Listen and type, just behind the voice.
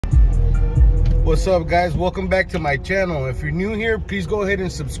What's up, guys? Welcome back to my channel. If you're new here, please go ahead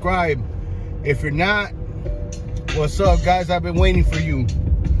and subscribe. If you're not, what's up, guys? I've been waiting for you.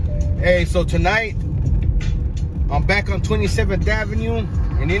 Hey, so tonight I'm back on 27th Avenue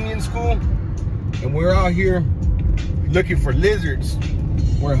in Indian School, and we're out here looking for lizards.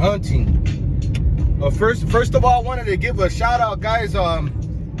 We're hunting. First of all, I wanted to give a shout out, guys,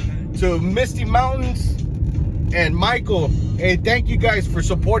 to Misty Mountains and Michael. Hey, thank you guys for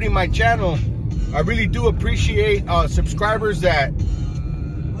supporting my channel. I really do appreciate subscribers that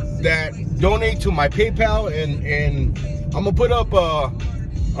donate to my PayPal, and I'm gonna put up a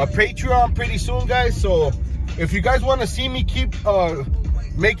Patreon pretty soon, guys. So if you guys want to see me keep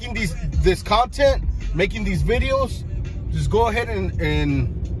making this content, making these videos, just go ahead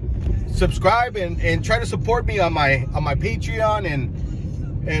and subscribe and try to support me on my Patreon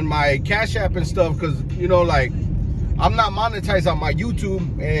and my Cash App and stuff, because, you know, like, I'm not monetized on my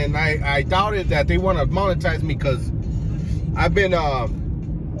YouTube, and I doubted that they want to monetize me, because I've been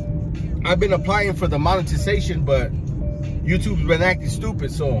applying for the monetization, but YouTube's been acting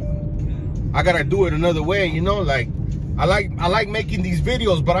stupid, so I gotta do it another way, you know. Like, I like making these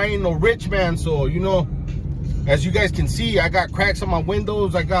videos, but I ain't no rich man, so, you know, as you guys can see, I got cracks on my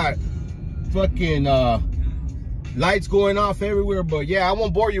windows, I got fucking lights going off everywhere. But yeah, I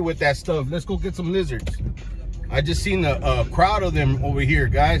won't bore you with that stuff. Let's go get some lizards. I just seen a crowd of them over here,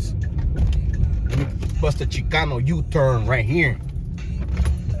 guys. Let me bust a Chicano U-turn right here.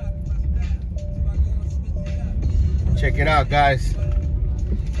 Check it out, guys.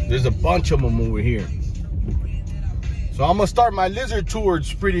 There's a bunch of them over here. So I'm gonna start my lizard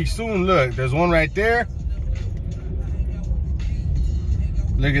tours pretty soon. Look, there's one right there.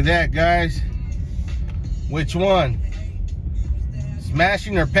 Look at that, guys. Which one?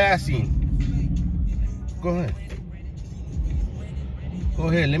 Smashing or passing? Go ahead. Go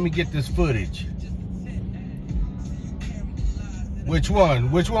ahead, let me get this footage. Which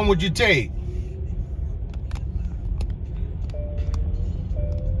one? Which one would you take?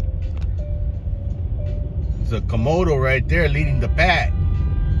 There's a Komodo right there leading the pack.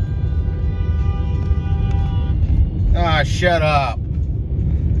 Ah, shut up.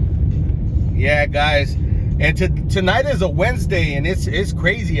 Yeah, guys. And tonight is a Wednesday, and it's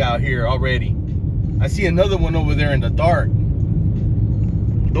crazy out here already. I see another one over there in the dark.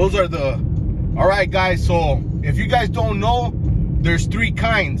 Those are the... All right, guys, so if you guys don't know, there's three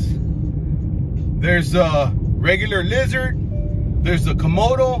kinds. There's a regular lizard, there's the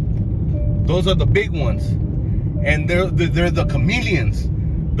Komodo, those are the big ones. And they're the chameleons.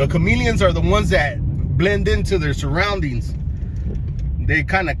 The chameleons are the ones that blend into their surroundings. They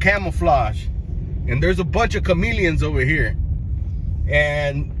kind of camouflage. And there's a bunch of chameleons over here.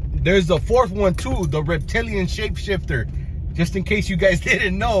 And there's the fourth one too, the reptilian shapeshifter. Just in case you guys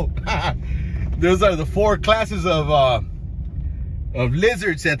didn't know. Those are the four classes of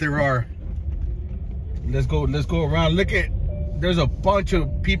lizards that there are. Let's go around. Look at, there's a bunch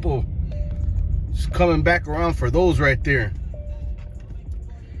of people just coming back around for those right there.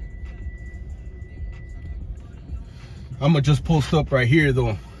 I'm gonna just post up right here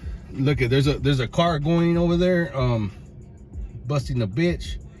though. Look at, there's a car going over there, busting a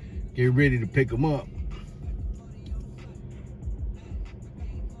bitch. Get ready to pick them up.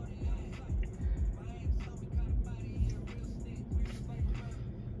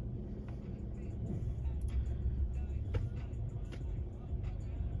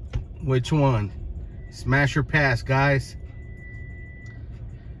 Which one? Smash or pass, guys?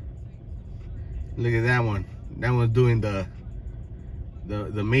 Look at that one. That one's doing the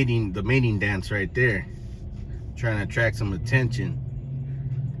mating dance right there, trying to attract some attention.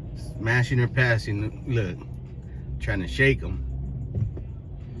 Smashing or passing. Look, trying to shake them.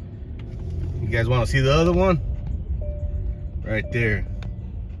 You guys want to see the other one? Right there.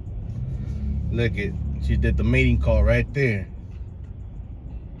 Look at, she did the mating call right there.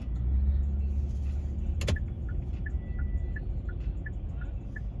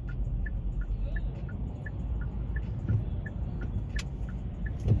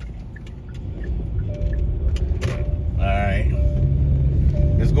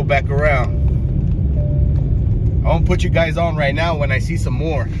 Let's go back around. I won't put you guys on right now when I see some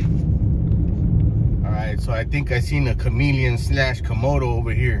more. All right, so I think I seen a chameleon slash Komodo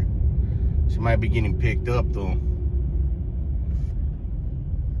over here. She might be getting picked up though.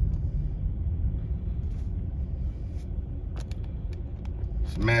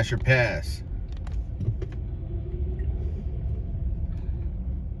 Smash or pass.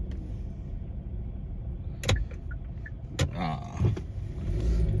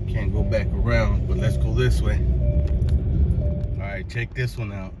 Can't go back around, but let's go this way. All right, check this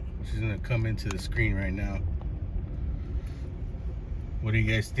one out. She's gonna come into the screen right now. What do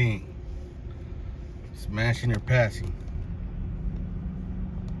you guys think? Smashing or passing?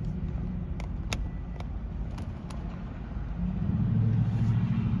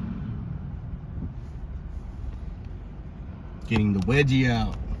 Getting the wedgie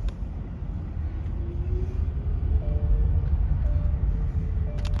out.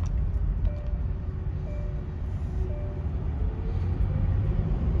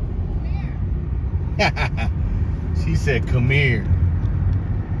 She said, come here.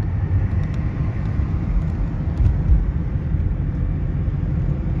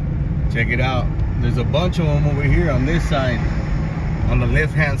 Check it out. There's a bunch of them over here on this side. On the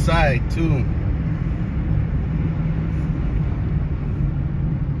left-hand side, too.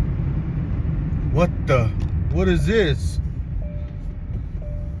 What is this?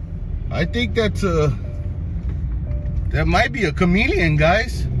 I think that might be a chameleon,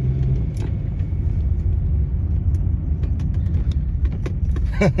 guys.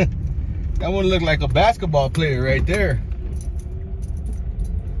 That one looked like a basketball player right there.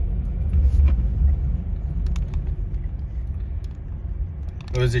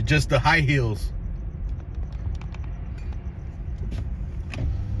 Or is it just the high heels?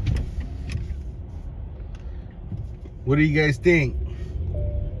 What do you guys think?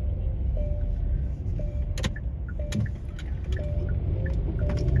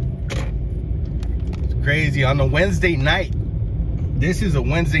 It's crazy on a Wednesday night. This is a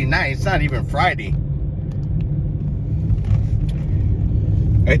Wednesday night. It's not even Friday.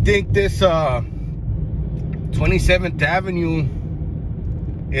 I think this 27th Avenue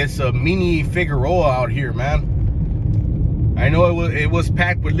is a mini Figueroa out here, man. I know it was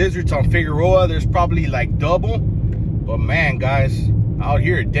packed with lizards on Figueroa. There's probably like double. But man, guys, out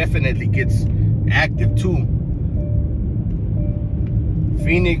here it definitely gets active too.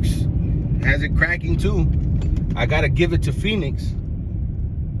 Phoenix has it cracking too. I gotta give it to Phoenix.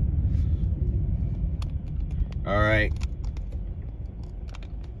 All right,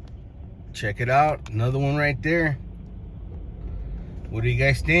 check it out. Another one right there. What do you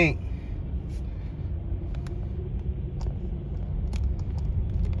guys think?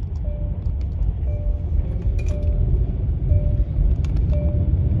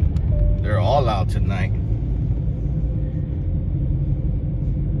 They're all out tonight.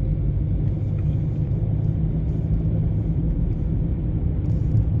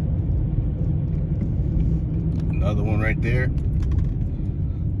 Another one right there.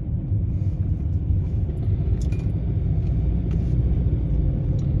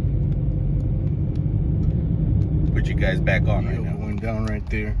 Put you guys back on right now. Going down right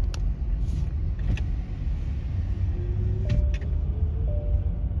there.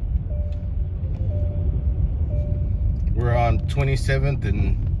 We're on 27th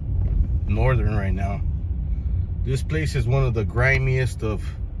and Northern right now. This place is one of the grimiest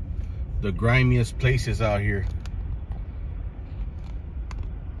places out here.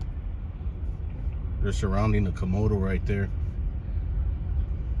 They're surrounding the Komodo right there.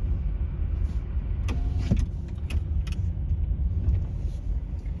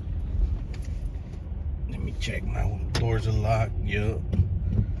 Let me check my doors are locked. Yep.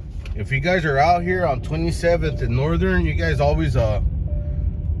 If you guys are out here on 27th and Northern, you guys always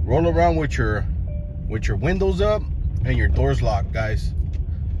roll around with your windows up and your doors locked, guys.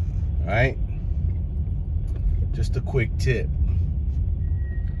 All right, just a quick tip.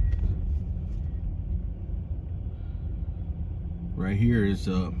 Right here is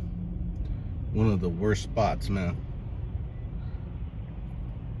one of the worst spots, man.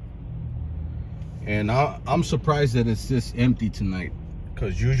 And I'm surprised that it's this empty tonight,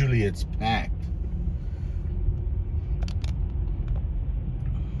 because usually it's packed.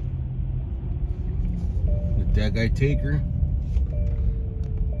 Did that guy take her?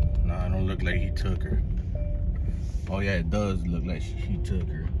 No, it don't look like he took her. Oh yeah, it does look like he took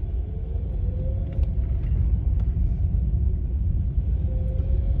her.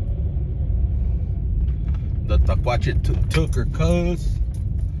 The Taquache took her, cuz.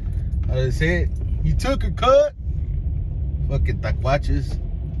 How do they say it? He took her, cut. Fucking Taquaches.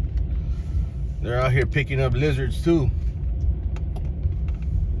 They're out here picking up lizards too.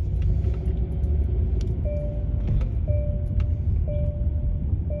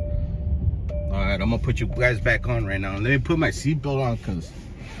 Alright, I'm gonna put you guys back on right now. Let me put my seatbelt on, because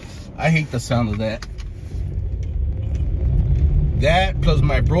I hate the sound of that. That plus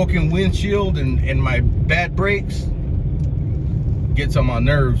my broken windshield and my bad brakes gets on my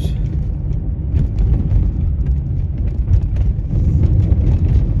nerves.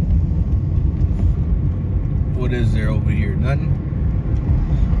 What is there over here? Nothing?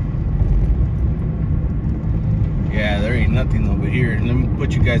 nothing over here. Let me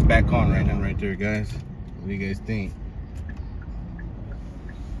put you guys back on right now, right there, guys. What do you guys think?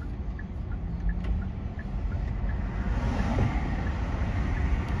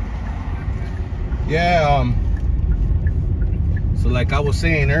 Yeah, so like I was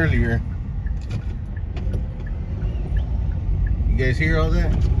saying earlier, you guys hear all that?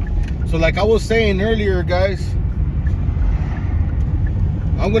 So like I was saying earlier, guys,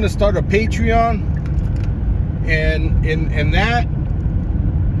 I'm gonna start a Patreon, and in that,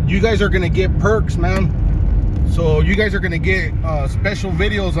 you guys are gonna get perks, man. So you guys are gonna get special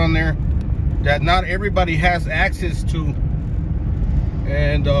videos on there that not everybody has access to,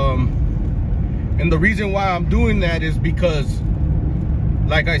 and the reason why I'm doing that is because,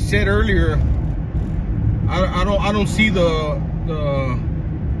 like I said earlier, I don't see the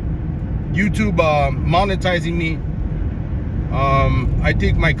YouTube monetizing me. I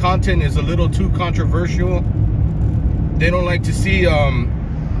think my content is a little too controversial. They don't like to see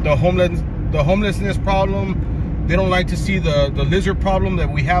the homelessness problem. They don't like to see the lizard problem that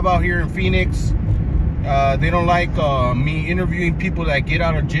we have out here in Phoenix. They don't like me interviewing people that get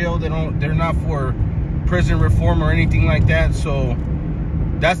out of jail. They're not for prison reform or anything like that. So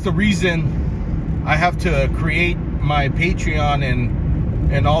that's the reason I have to create my Patreon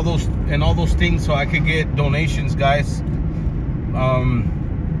and all those things, so I could get donations, guys.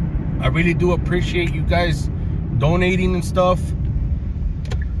 I really do appreciate you guys donating and stuff.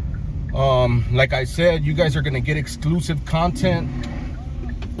 Like I said, you guys are gonna get exclusive content.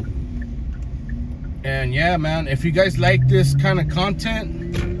 And yeah, man, if you guys like this kind of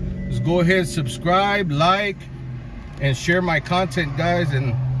content, just go ahead, subscribe, like, and share my content, guys,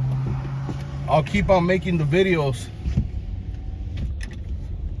 and I'll keep on making the videos.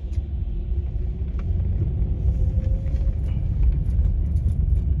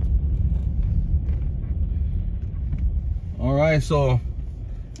 All right, so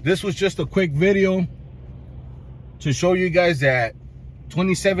this was just a quick video to show you guys that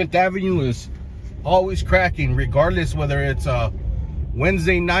 27th Avenue is always cracking, regardless whether it's a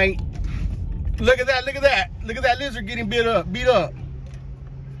Wednesday night. Look at that, look at that, look at that lizard getting beat up.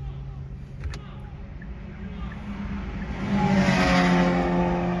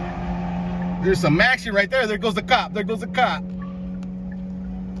 There's some action right there. There goes the cop, there goes the cop.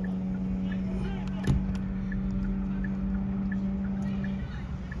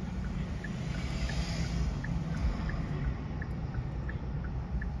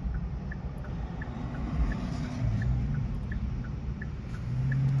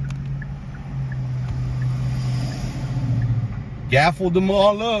 Gaffled them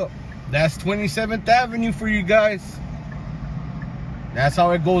all up. That's 27th Avenue for you guys. That's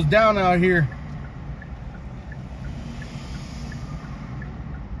how it goes down out here.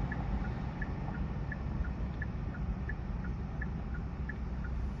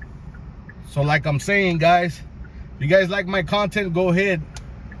 So like I'm saying, guys, if you guys like my content, go ahead,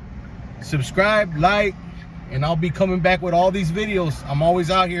 subscribe, like, and I'll be coming back with all these videos. I'm always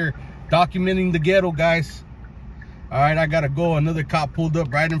out here documenting the ghetto, guys. All right, I gotta go. Another cop pulled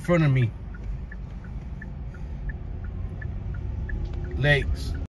up right in front of me. Lakes.